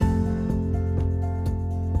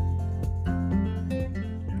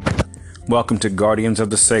Welcome to Guardians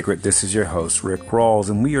of the Sacred. This is your host, Rick Rawls,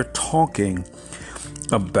 and we are talking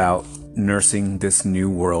about nursing this new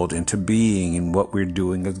world into being and what we're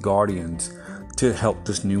doing as guardians to help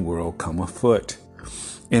this new world come afoot.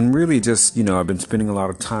 And really just, I've been spending a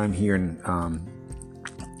lot of time here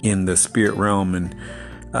in the spirit realm and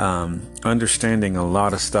understanding a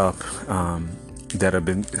lot of stuff that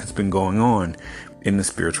has been going on in the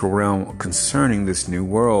spiritual realm concerning this new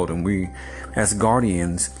world. And we, as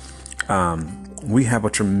guardians, we have a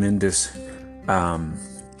tremendous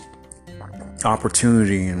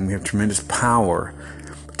opportunity, and we have tremendous power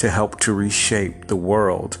to help to reshape the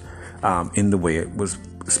world in the way it was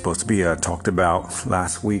supposed to be. I talked about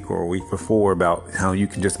last week or a week before about how you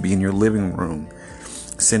can just be in your living room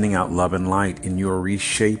sending out love and light, and you're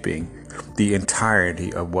reshaping the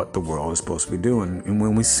entirety of what the world is supposed to be doing. And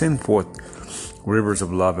when we send forth rivers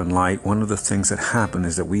of love and light, one of the things that happen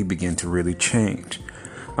is that we begin to really change.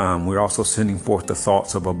 We're also sending forth the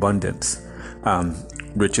thoughts of abundance,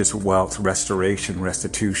 riches, wealth, restoration,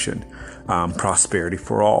 restitution, prosperity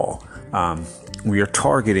for all. We are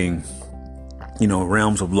targeting,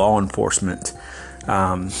 realms of law enforcement,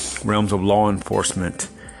 government,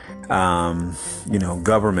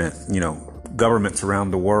 governments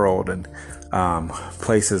around the world, and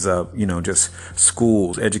places of, just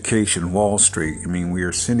schools, education, Wall Street. We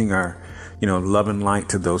are sending our, love and light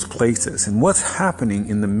to those places. And what's happening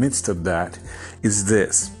in the midst of that is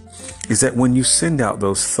that when you send out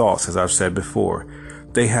those thoughts, as I've said before,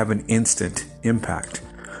 they have an instant impact.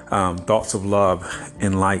 Thoughts of love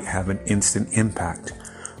and light have an instant impact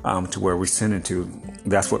to where we send it to.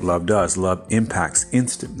 That's what love does. Love impacts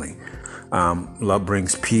instantly. Love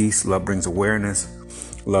brings peace. Love brings awareness.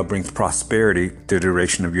 Love brings prosperity the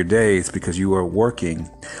duration of your days, because you are working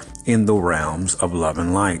in the realms of love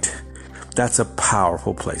and light. That's a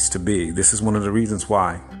powerful place to be. This is one of the reasons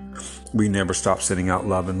why we never stop sending out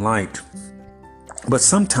love and light. But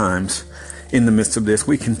sometimes in the midst of this,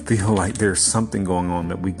 we can feel like there's something going on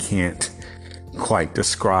that we can't quite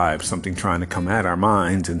describe, something trying to come at our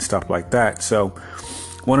minds and stuff like that. So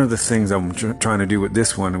one of the things I'm trying to do with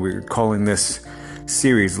this one, we're calling this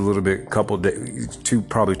series a little bit, probably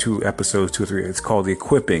two episodes, 2 or 3. It's called the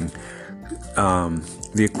Equipping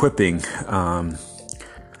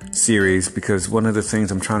series, because one of the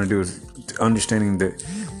things I'm trying to do is understanding that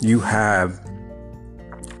you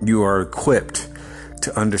are equipped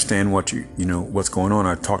to understand what what's going on.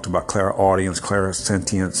 I talked about clairaudience,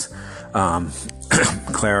 clairsentience,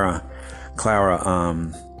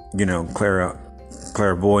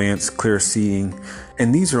 clairvoyance, clear seeing.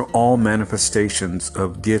 And these are all manifestations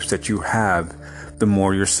of gifts that you have the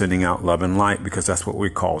more you're sending out love and light, because that's what we're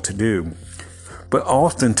called to do. But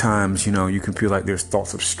oftentimes, you can feel like there's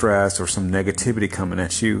thoughts of stress or some negativity coming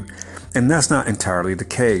at you. And that's not entirely the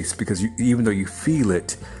case, because even though you feel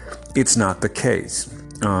it, it's not the case.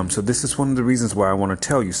 So this is one of the reasons why I want to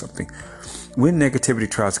tell you something. When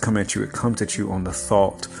negativity tries to come at you, it comes at you on the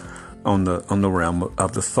thought, on the realm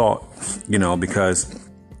of the thought, because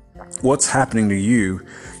what's happening to you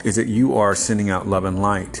is that you are sending out love and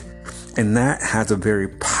light, and that has a very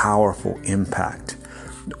powerful impact.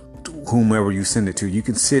 Whomever you send it to, you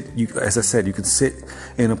can sit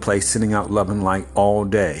in a place sending out love and light all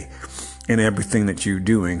day, and everything that you're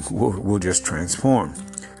doing will just transform.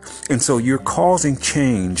 And so you're causing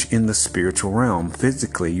change in the spiritual realm.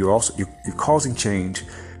 Physically, you're causing change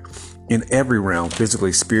in every realm,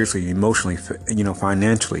 physically, spiritually, emotionally,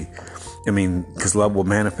 financially. Because love will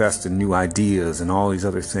manifest in new ideas and all these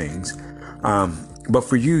other things. But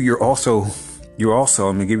for you, you're also, I'm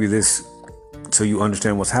going to give you this so you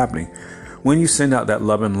understand what's happening. When you send out that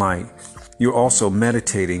love and light, you're also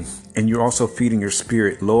meditating, and you're also feeding your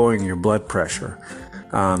spirit, lowering your blood pressure,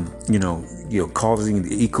 causing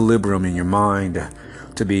the equilibrium in your mind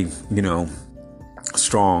to be,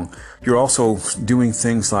 strong. You're also doing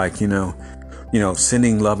things like,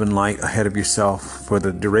 sending love and light ahead of yourself for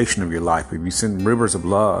the duration of your life. If you send rivers of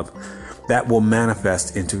love, that will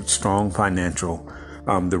manifest into strong financial,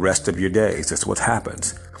 the rest of your days. That's what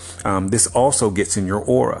happens. This also gets in your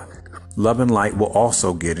aura. Love and light will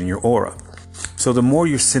also get in your aura. So the more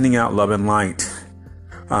you're sending out love and light,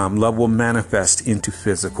 love will manifest into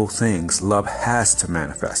physical things. Love has to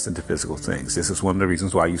manifest into physical things. This is one of the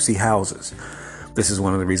reasons why you see houses. This is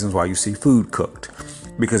one of the reasons why you see food cooked,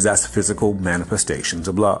 because that's physical manifestations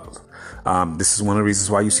of love. This is one of the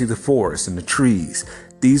reasons why you see the forest and the trees.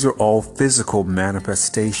 These are all physical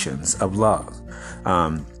manifestations of love.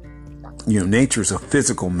 nature is a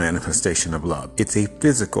physical manifestation of love. It's a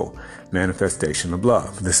physical manifestation of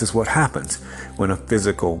love. This is what happens when a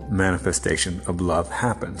physical manifestation of love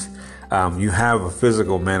happens. You have a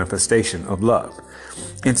physical manifestation of love.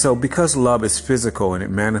 And so because love is physical and it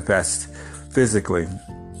manifests physically,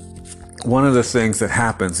 one of the things that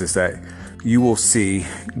happens is that you will see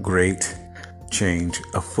great change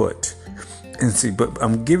afoot. And see, but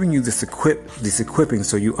I'm giving you this equipping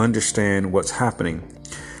so you understand what's happening.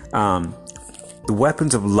 The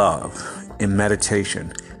weapons of love in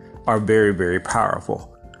meditation are very, very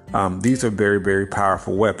powerful. These are very, very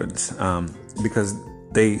powerful weapons because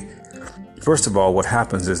first of all, what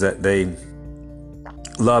happens is that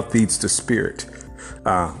love feeds the spirit.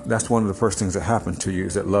 That's one of the first things that happen to you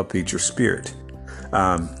is that love feeds your spirit.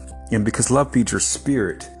 And because love feeds your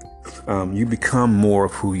spirit, you become more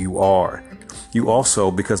of who you are. You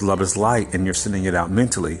also, because love is light and you're sending it out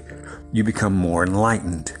mentally, you become more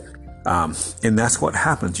enlightened. And that's what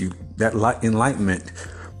happens. That enlightenment,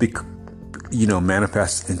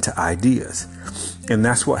 manifests into ideas. And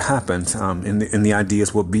that's what happens. And the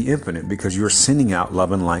ideas will be infinite because you're sending out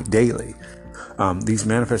love and light daily. These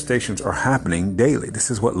manifestations are happening daily. This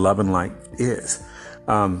is what love and light is.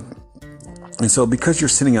 And so because you're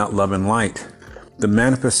sending out love and light, the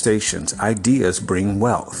manifestations, ideas bring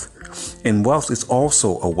wealth. And wealth is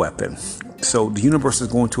also a weapon. So the universe is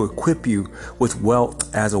going to equip you with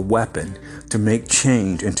wealth as a weapon to make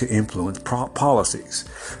change and to influence policies.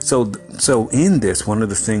 So in this, one of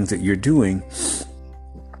the things that you're doing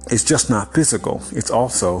is just not physical. It's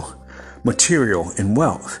also material and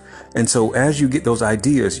wealth. And so as you get those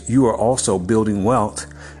ideas, you are also building wealth,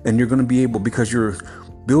 and you're going to be able, because you're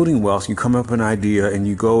building wealth, you come up with an idea and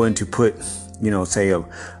you go in to put, say a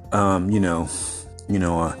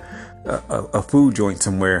food joint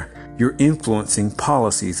somewhere. You're influencing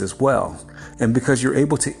policies as well. And because you're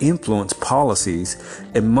able to influence policies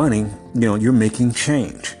and money, you're making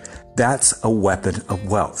change. That's a weapon of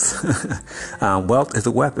wealth. Wealth is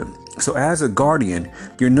a weapon. So as a guardian,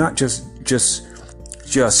 you're not just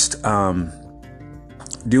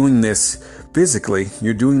doing this physically.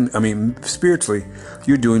 Spiritually,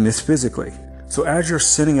 you're doing this physically. So as you're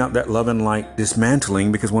sending out that love and light,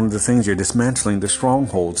 dismantling, because one of the things you're dismantling the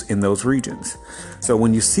strongholds in those regions. So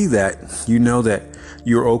when you see that, you know that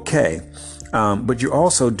you're okay. But you're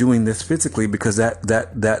also doing this physically because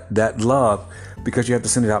that love, because you have to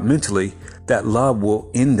send it out mentally, that love will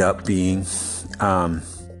end up being,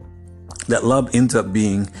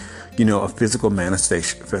 a physical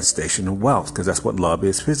manifestation of wealth, because that's what love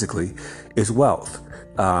is physically, is wealth.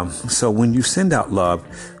 So when you send out love,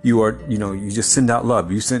 you just send out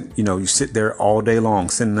love. You sit there all day long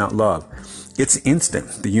sending out love. It's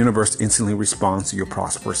instant. The universe instantly responds to your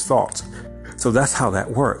prosperous thoughts. So that's how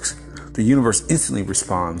that works. The universe instantly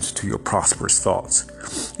responds to your prosperous thoughts.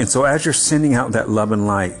 And so as you're sending out that love and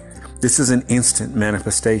light, this is an instant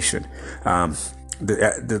manifestation. The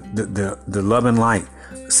love and light,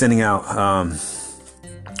 sending out,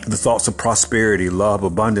 the thoughts of prosperity, love,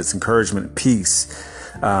 abundance, encouragement, peace,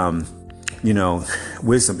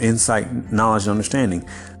 wisdom, insight, knowledge, and understanding.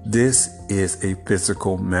 This is a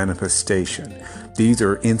physical manifestation. These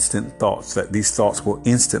are instant thoughts, that these thoughts will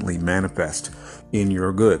instantly manifest in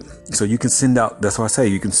your good. So you can send out, that's why I say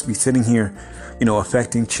you can be sitting here,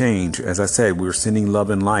 affecting change. As I said, we're sending love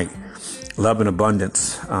and light, love and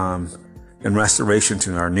abundance, and restoration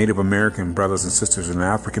to our Native American brothers and sisters, and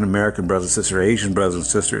African American brothers and sisters, Asian brothers and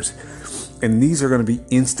sisters. And these are going to be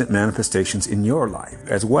instant manifestations in your life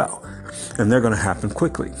as well. And they're going to happen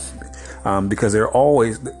quickly, because they're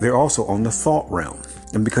also on the thought realm.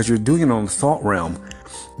 And because you're doing it on the thought realm,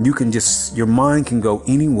 your mind can go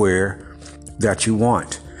anywhere that you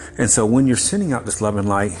want. And so when you're sending out this love and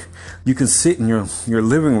light, you can sit in your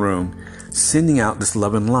living room, sending out this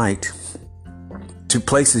love and light to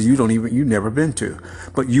places you've never been to,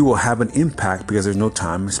 but you will have an impact because there's no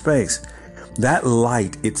time and space. That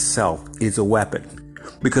light itself is a weapon,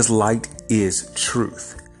 because light is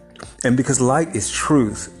truth. And because light is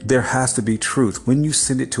truth, there has to be truth. When you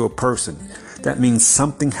send it to a person, that means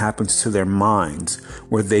something happens to their minds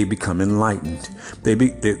where they become enlightened.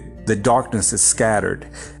 The darkness is scattered,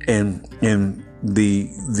 and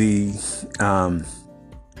the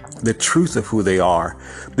truth of who they are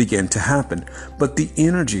begin to happen. But the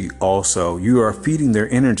energy also, you are feeding their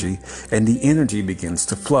energy, and the energy begins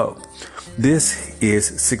to flow. This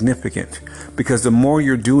is significant because the more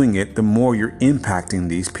you're doing it, the more you're impacting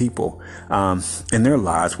these people, and their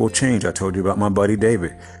lives will change. I told you about my buddy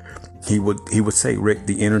David. He would say, Rick,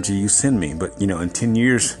 the energy you send me, but in 10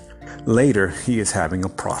 years later, he is having a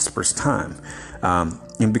prosperous time,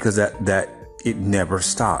 and because that it never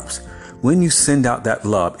stops. when you send out that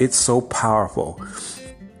love, it's so powerful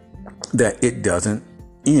that it doesn't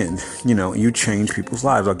end. You change people's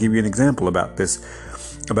lives. I'll give you an example about this,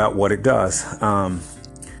 about what it does.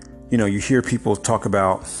 You hear people talk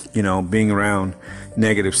about, being around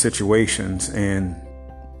negative situations and,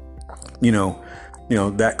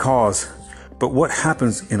 that cause. But what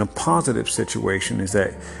happens in a positive situation is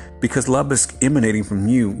that because love is emanating from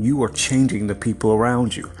you, you are changing the people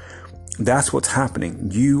around you. That's what's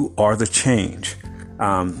happening. You are the change,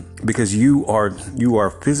 because you are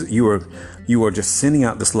just sending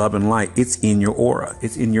out this love and light. It's in your aura.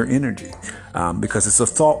 It's in your energy, because it's a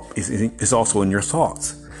thought. It's also in your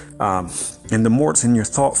thoughts. And the more it's in your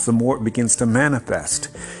thoughts, the more it begins to manifest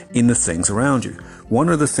in the things around you. One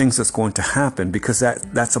of the things that's going to happen, because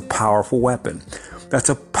that's a powerful weapon. That's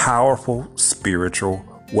a powerful spiritual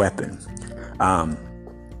weapon.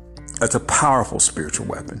 That's a powerful spiritual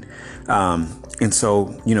weapon. And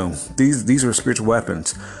so, these are spiritual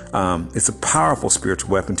weapons. It's a powerful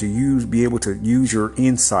spiritual weapon to be able to use your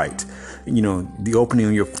insight, the opening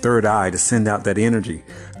of your third eye to send out that energy,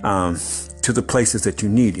 to the places that you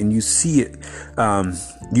need. And you see it,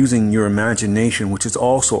 using your imagination, which is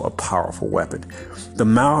also a powerful weapon.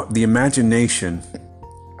 The imagination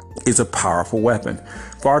is a powerful weapon.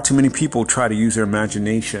 Far too many people try to use their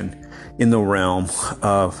imagination in the realm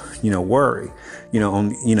of, worry,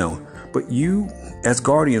 but you, as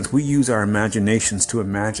guardians, we use our imaginations to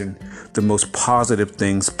imagine the most positive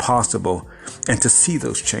things possible and to see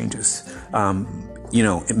those changes.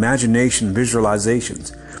 Imagination,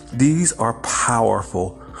 visualizations, these are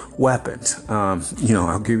powerful weapons.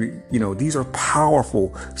 I'll give you, these are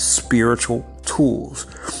powerful spiritual tools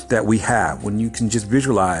that we have when you can just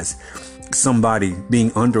visualize somebody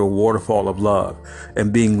being under a waterfall of love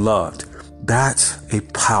and being loved. That's a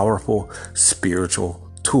powerful spiritual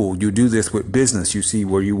tool. You do this with business. You see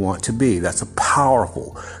where you want to be. That's a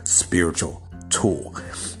powerful spiritual tool.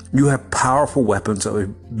 You have powerful weapons of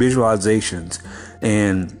visualizations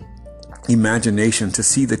and imagination to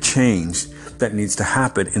see the change that needs to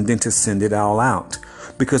happen and then to send it all out.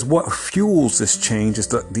 Because what fuels this change is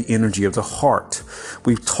the energy of the heart.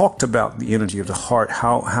 We've talked about the energy of the heart,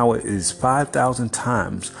 how it is 5,000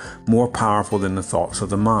 times more powerful than the thoughts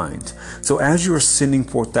of the mind. So as you're sending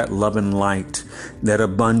forth that love and light, that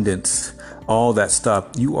abundance, all that stuff,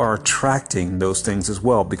 you are attracting those things as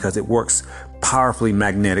well, because it works powerfully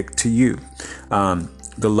magnetic to you.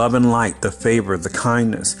 The love and light, the favor, the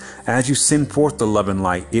kindness. As you send forth the love and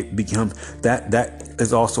light, it becomes that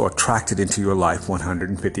is also attracted into your life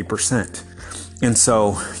 150%. And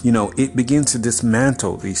so, it begins to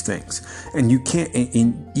dismantle these things. And you can't,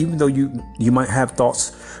 even though you might have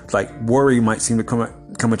thoughts like worry might seem to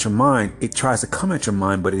come at your mind, it tries to come at your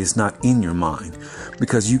mind, but it is not in your mind,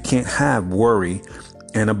 because you can't have worry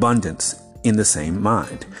and abundance in the same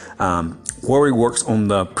mind. Worry works on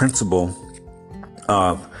the principle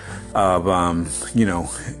of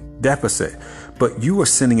deficit, but you are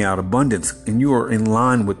sending out abundance, and you are in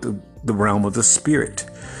line with the realm of the spirit.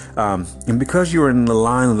 And because you're in the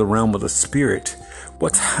line of the realm of the spirit,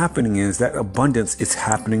 what's happening is that abundance is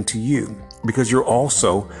happening to you, because you're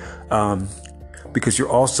also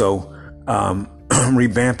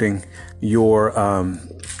revamping your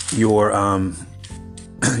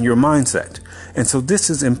mindset. And so this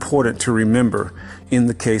is important to remember in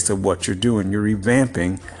the case of what you're doing. You're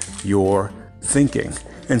revamping your thinking.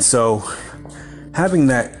 And so having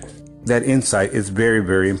that insight is very,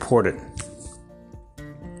 very important.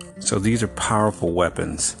 So these are powerful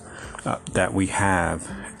weapons that we have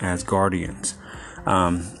as guardians.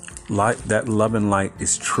 That love and light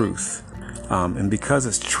is truth. And because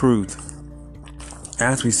it's truth,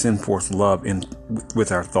 as we send forth love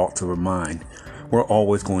with our thoughts of our mind, we're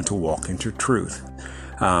always going to walk into truth.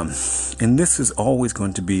 And this is always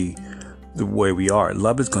going to be the way we are.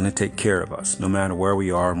 Love is going to take care of us, no matter where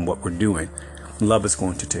we are and what we're doing. Love is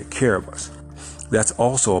going to take care of us. That's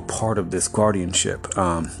also a part of this guardianship.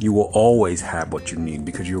 You will always have what you need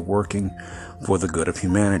because you're working for the good of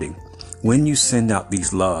humanity. When you send out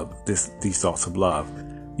these thoughts of love,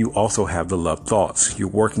 you also have the love thoughts. You're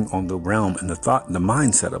working on the realm and the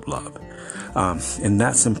mindset of love. And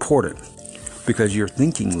that's important because you're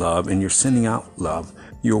thinking love and you're sending out love.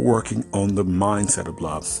 You're working on the mindset of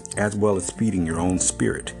love as well as feeding your own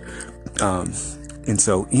spirit. And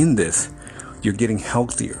so in this, you're getting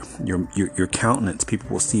healthier. Your countenance,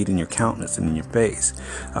 people will see it in your countenance and in your face.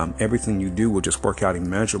 Everything you do will just work out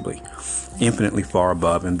immeasurably, infinitely far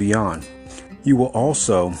above and beyond. You will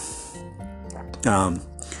also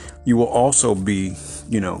be,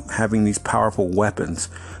 having these powerful weapons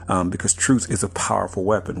because truth is a powerful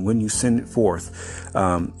weapon. When you send it forth,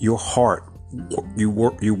 your heart, you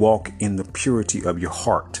walk in the purity of your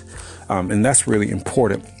heart. And that's really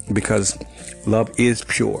important because love is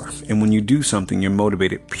pure. And when you do something, you're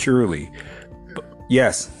motivated purely.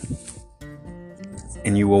 Yes.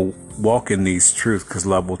 And you will walk in these truths because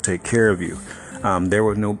love will take care of you. There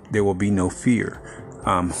will be no fear.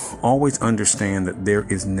 Always understand that there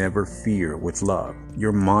is never fear with love.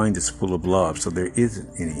 Your mind is full of love, so there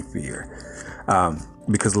isn't any fear.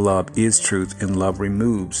 Because love is truth and love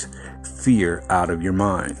removes fear out of your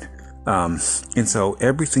mind. And so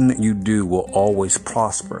everything that you do will always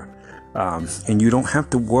prosper. And you don't have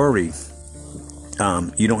to worry.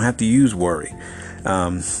 You don't have to use worry.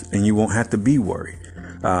 And you won't have to be worried.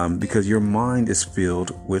 Because your mind is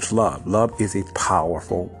filled with love. Love is a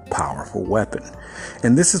powerful, powerful weapon.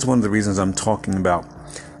 And this is one of the reasons I'm talking about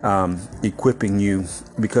equipping you,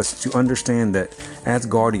 because to understand that as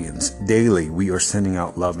guardians, daily we are sending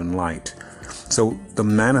out love and light. So the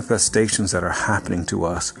manifestations that are happening to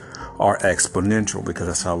us are exponential because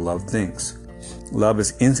that's how love thinks. Love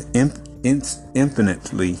is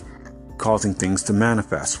infinitely causing things to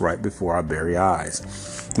manifest right before our very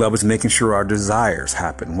eyes. Love is making sure our desires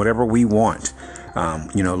happen, whatever we want.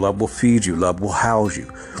 Love will feed you. Love will house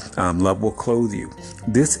you. Love will clothe you.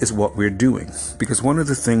 This is what we're doing, because one of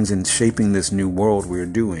the things in shaping this new world we're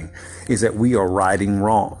doing is that we are righting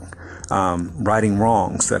wrongs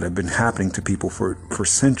that have been happening to people for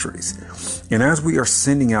centuries. And as we are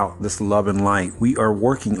sending out this love and light, we are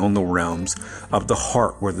working on the realms of the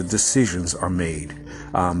heart where the decisions are made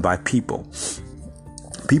by people.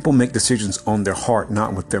 People make decisions on their heart,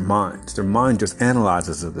 not with their minds. Their mind just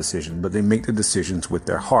analyzes the decision, but they make the decisions with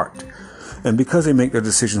their heart. And because they make their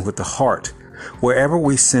decisions with the heart, wherever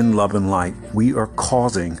we send love and light, we are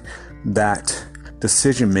causing that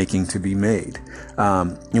decision making to be made.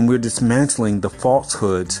 And we're dismantling the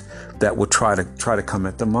falsehoods that will try to come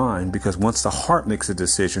at the mind, because once the heart makes a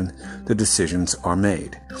decision, the decisions are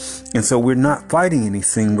made. And so we're not fighting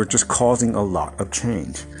anything. We're just causing a lot of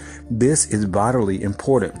change. This is vitally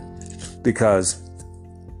important because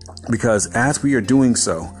as we are doing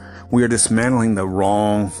so, we are dismantling the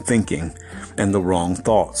wrong thinking and the wrong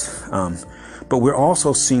thoughts. But we're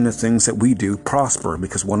also seeing the things that we do prosper,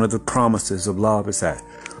 because one of the promises of love is that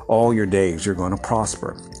all your days you're going to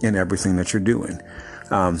prosper in everything that you're doing.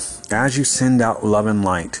 As you send out love and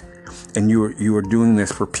light, and you are doing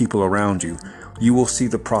this for people around you, you will see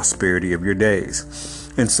the prosperity of your days.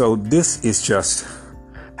 And so this is just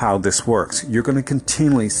how this works. You're going to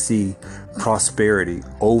continually see prosperity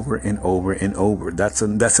over and over and over. That's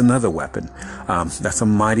another weapon. That's a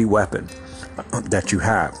mighty weapon that you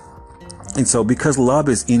have. And so because love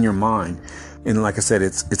is in your mind, and like I said,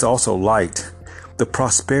 it's also light, the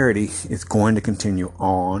prosperity is going to continue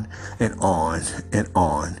on and on and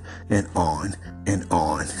on and on and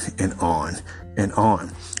on and on and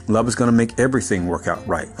on. Love is going to make everything work out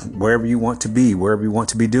right. Wherever you want to be, wherever you want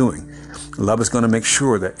to be doing. Love is going to make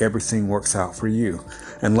sure that everything works out for you.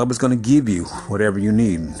 And love is going to give you whatever you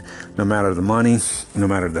need. No matter the money, no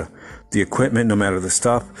matter the equipment, no matter the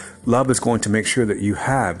stuff. Love is going to make sure that you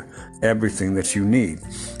have everything that you need.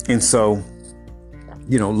 And so,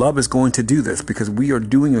 love is going to do this because we are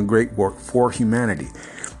doing a great work for humanity.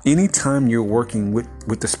 Anytime you're working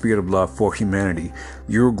with the spirit of love for humanity,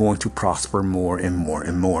 you're going to prosper more and more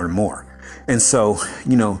and more and more. And so,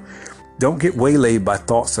 don't get waylaid by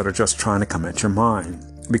thoughts that are just trying to come at your mind,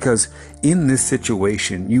 because in this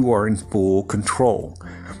situation, you are in full control.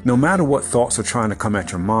 No matter what thoughts are trying to come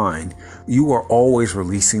at your mind, you are always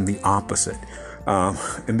releasing the opposite.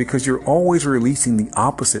 And because you're always releasing the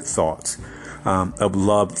opposite thoughts of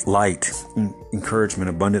love, light, encouragement,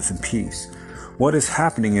 abundance, and peace, what is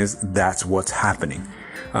happening is that's what's happening.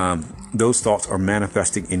 Those thoughts are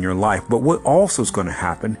manifesting in your life. But what also is going to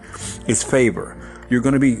happen is favor. You're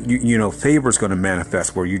going to be, favor is going to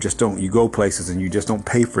manifest where you go places and you just don't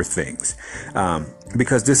pay for things.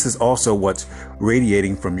 Because this is also what's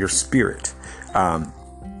radiating from your spirit.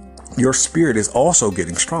 Your spirit is also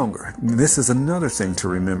getting stronger. This is another thing to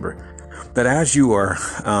remember, that as you are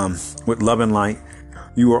with love and light,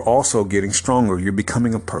 you are also getting stronger. You're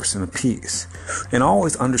becoming a person of peace. And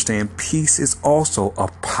always understand, peace is also a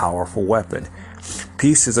powerful weapon.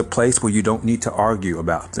 Peace is a place where you don't need to argue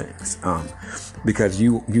about things, because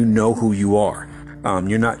you know who you are.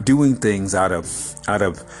 You're not doing things out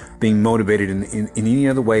of being motivated in any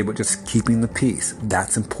other way, but just keeping the peace.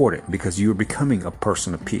 That's important because you're becoming a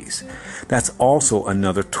person of peace. That's also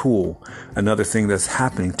another tool, another thing that's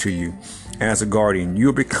happening to you as a guardian.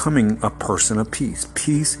 You're becoming a person of peace.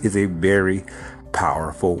 Peace is a very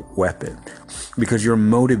powerful weapon because you're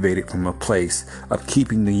motivated from a place of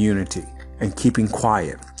keeping the unity and keeping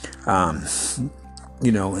quiet.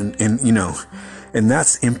 And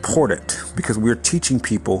that's important because we're teaching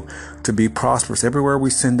people to be prosperous. Everywhere we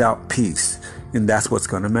send out peace, and that's what's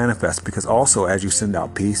going to manifest, because also as you send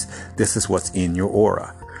out peace, this is what's in your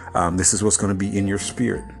aura. This is what's going to be in your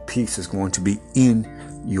spirit. Peace is going to be in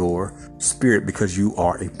your spirit because you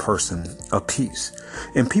are a person of peace.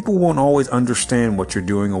 And people won't always understand what you're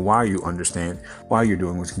doing or why you understand why you're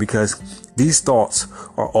doing it, because these thoughts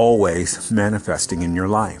are always manifesting in your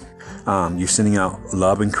life. You're sending out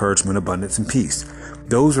love, encouragement, abundance, and peace.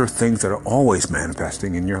 Those are things that are always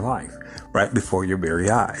manifesting in your life right before your very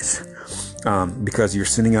eyes. Because you're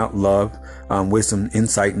sending out love, wisdom,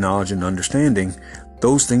 insight, knowledge, and understanding.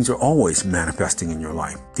 Those things are always manifesting in your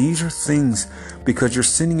life. These are things, because you're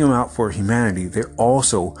sending them out for humanity, they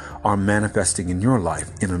also are manifesting in your life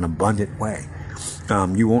in an abundant way.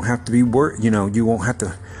 You won't have to be you won't have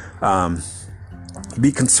to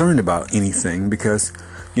be concerned about anything, because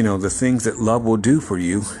the things that love will do for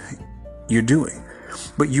you, you're doing.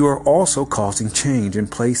 But you are also causing change in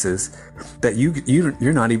places that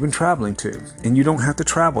you're not even traveling to, and you don't have to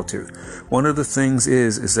travel to. One of the things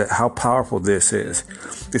is that how powerful this is.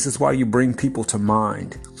 This is why you bring people to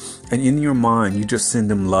mind, and in your mind you just send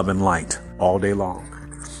them love and light all day long.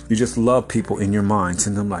 You just love people in your mind,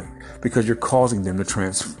 send them light, because you're causing them to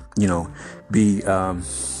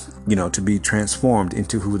be transformed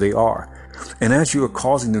into who they are. And as you are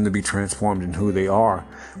causing them to be transformed in who they are,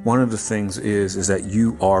 one of the things is that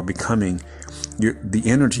you are becoming the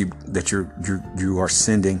energy that you are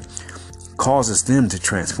sending causes them to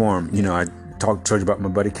transform. I told you about my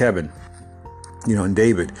buddy Kevin, and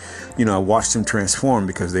David. I watched them transform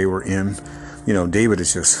because they were in, David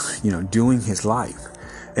is just, doing his life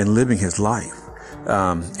and living his life.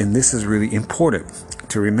 And this is really important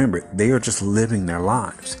to remember. They are just living their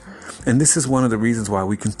lives. And this is one of the reasons why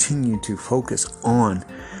we continue to focus on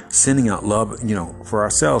sending out love, for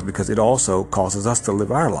ourselves, because it also causes us to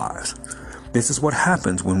live our lives. This is what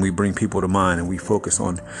happens when we bring people to mind and we focus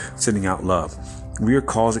on sending out love. We are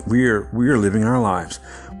living our lives.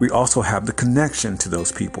 We also have the connection to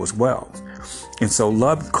those people as well. And so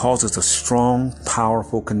love causes a strong,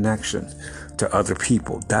 powerful connection to other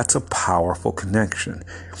people. That's a powerful connection,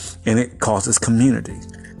 and it causes community.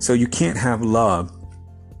 So you can't have love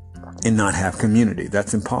and not have community.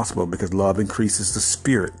 That's impossible, because love increases the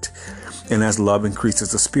spirit. And as love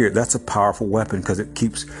increases the spirit, that's a powerful weapon, because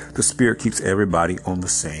the spirit keeps everybody on the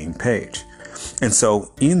same page. And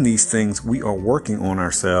so in these things, we are working on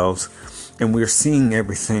ourselves, and we're seeing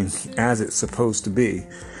everything as it's supposed to be,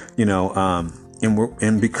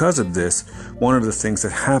 and because of this, one of the things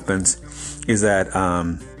that happens is that,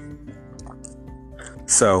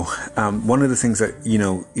 one of the things that,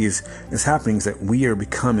 is happening is that we are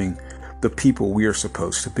becoming the people we are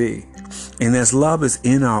supposed to be. And as love is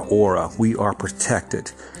in our aura, we are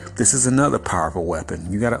protected. This is another powerful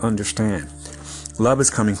weapon. You got to understand. Love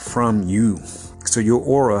is coming from you. So your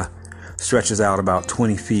aura stretches out about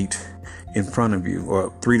 20 feet in front of you,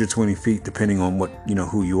 or 3 to 20 feet, depending on what,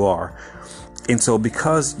 who you are. And so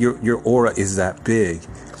because your aura is that big,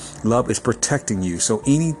 love is protecting you. So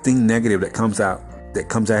anything negative that comes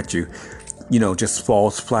at you, just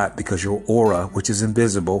falls flat, because your aura, which is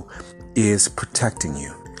invisible, is protecting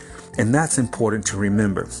you. And that's important to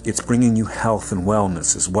remember. It's bringing you health and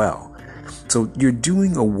wellness as well. So you're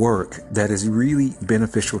doing a work that is really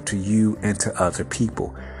beneficial to you and to other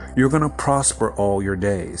people. You're going to prosper all your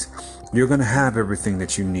days. You're going to have everything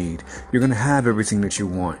that you need. You're going to have everything that you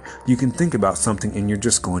want. You can think about something and you're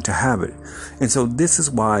just going to have it. And so this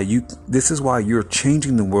is why you're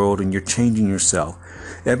changing the world, and you're changing yourself.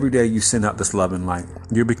 Every day you send out this love and light,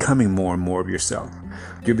 you're becoming more and more of yourself.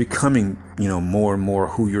 You're becoming, more and more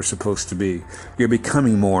who you're supposed to be. You're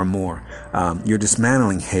becoming more and more. You're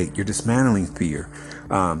dismantling hate. You're dismantling fear.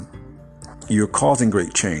 You're causing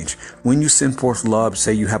great change. When you send forth love,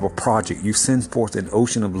 say you have a project, you send forth an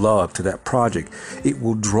ocean of love to that project, it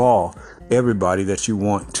will draw everybody that you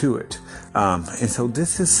want to it. And so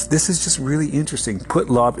this is just really interesting. Put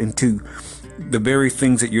love into the very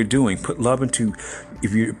things that you're doing. Put love into,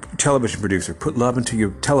 if you're a television producer, put love into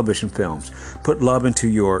your television films. Put love into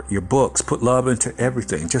your books. Put love into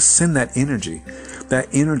everything. Just send that energy. That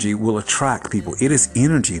energy will attract people. It is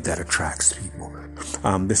energy that attracts people.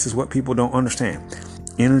 This is what people don't understand.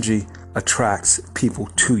 Energy attracts people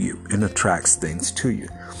to you and attracts things to you.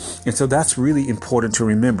 And so that's really important to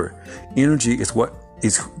remember. Energy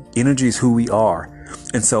is who we are.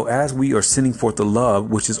 And so as we are sending forth the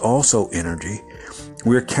love, which is also energy,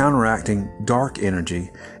 We're counteracting dark energy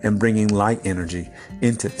and bringing light energy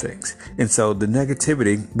into things. And so the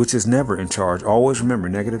negativity, which is never in charge, always remember,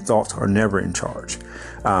 negative thoughts are never in charge.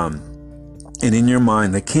 And in your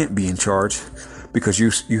mind, they can't be in charge because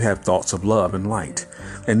you have thoughts of love and light.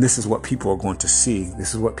 And this is what people are going to see.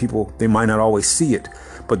 This is what they might not always see it,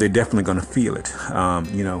 but they're definitely going to feel it,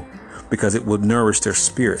 because it will nourish their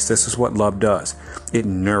spirits. This is what love does. It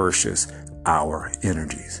nourishes our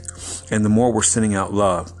energies. And the more we're sending out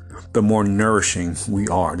love, the more nourishing we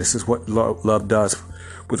are. This is what love does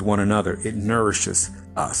with one another. It nourishes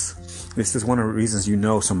us. This is one of the reasons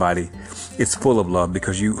somebody is full of love,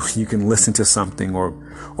 because you can listen to something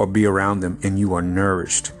or be around them and you are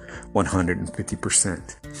nourished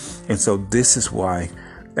 150%. And so this is why,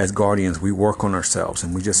 as guardians, we work on ourselves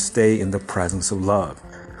and we just stay in the presence of love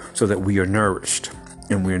so that we are nourished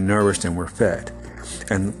and we're fed.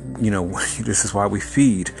 And, this is why we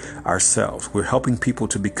feed ourselves. We're helping people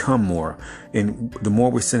to become more. And the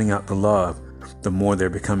more we're sending out the love, the more they're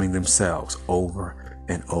becoming themselves over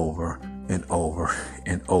and over and over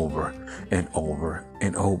and over and over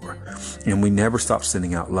and over. And we never stop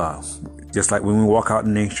sending out love. Just like when we walk out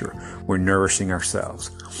in nature, we're nourishing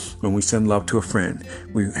ourselves. When we send love to a friend,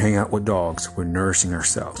 we hang out with dogs, we're nourishing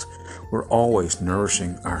ourselves. We're always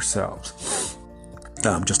nourishing ourselves.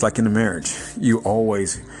 Just like in a marriage,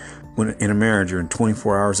 when in a marriage, you're in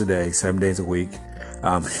 24 hours a day, 7 days a week.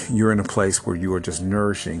 You're in a place where you are just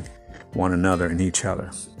nourishing one another and each other.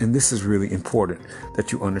 And this is really important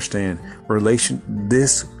that you understand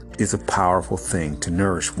this is a powerful thing, to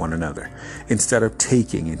nourish one another instead of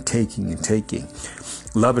taking and taking and taking.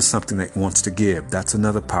 Love is something that wants to give. That's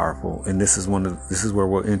another powerful. And this is where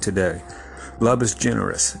we're in today. Love is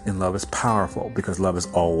generous and love is powerful because love is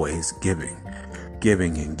always giving.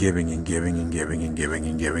 Giving and giving and giving and giving and giving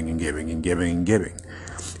and giving and giving and giving and giving.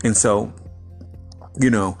 And so,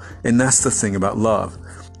 and that's the thing about love.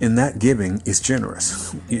 And that giving is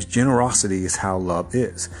generous. Generosity is how love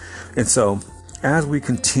is. And so as we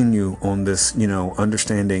continue on this,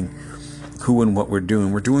 understanding who and what we're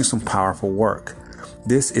doing some powerful work.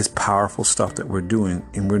 This is powerful stuff that we're doing,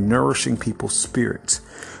 and we're nourishing people's spirits.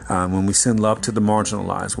 When we send love to the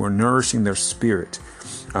marginalized, we're nourishing their spirit.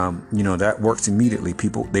 That works immediately.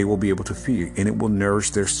 They will be able to feel, and it will nourish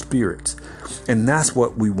their spirits. And that's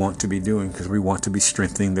what we want to be doing, because we want to be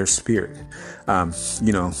strengthening their spirit.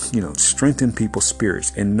 Strengthen people's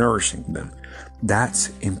spirits and nourishing them. That's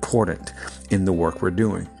important in the work we're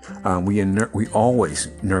doing. We always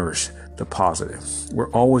nourish the positive.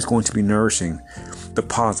 We're always going to be nourishing the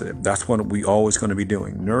positive. That's what we always going to be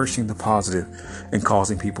doing, nourishing the positive and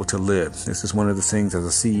causing people to live. This is one of the things as a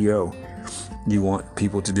CEO you want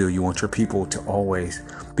people to do. You want your people to always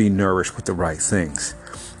be nourished with the right things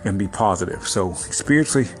and be positive. So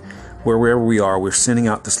spiritually, wherever we are, we're sending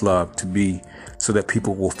out this love to be so that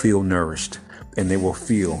people will feel nourished and they will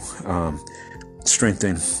feel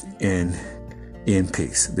strengthened and in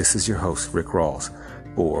peace. This is your host, Rick Rawls,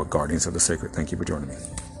 for Guardians of the Sacred. Thank you for joining me.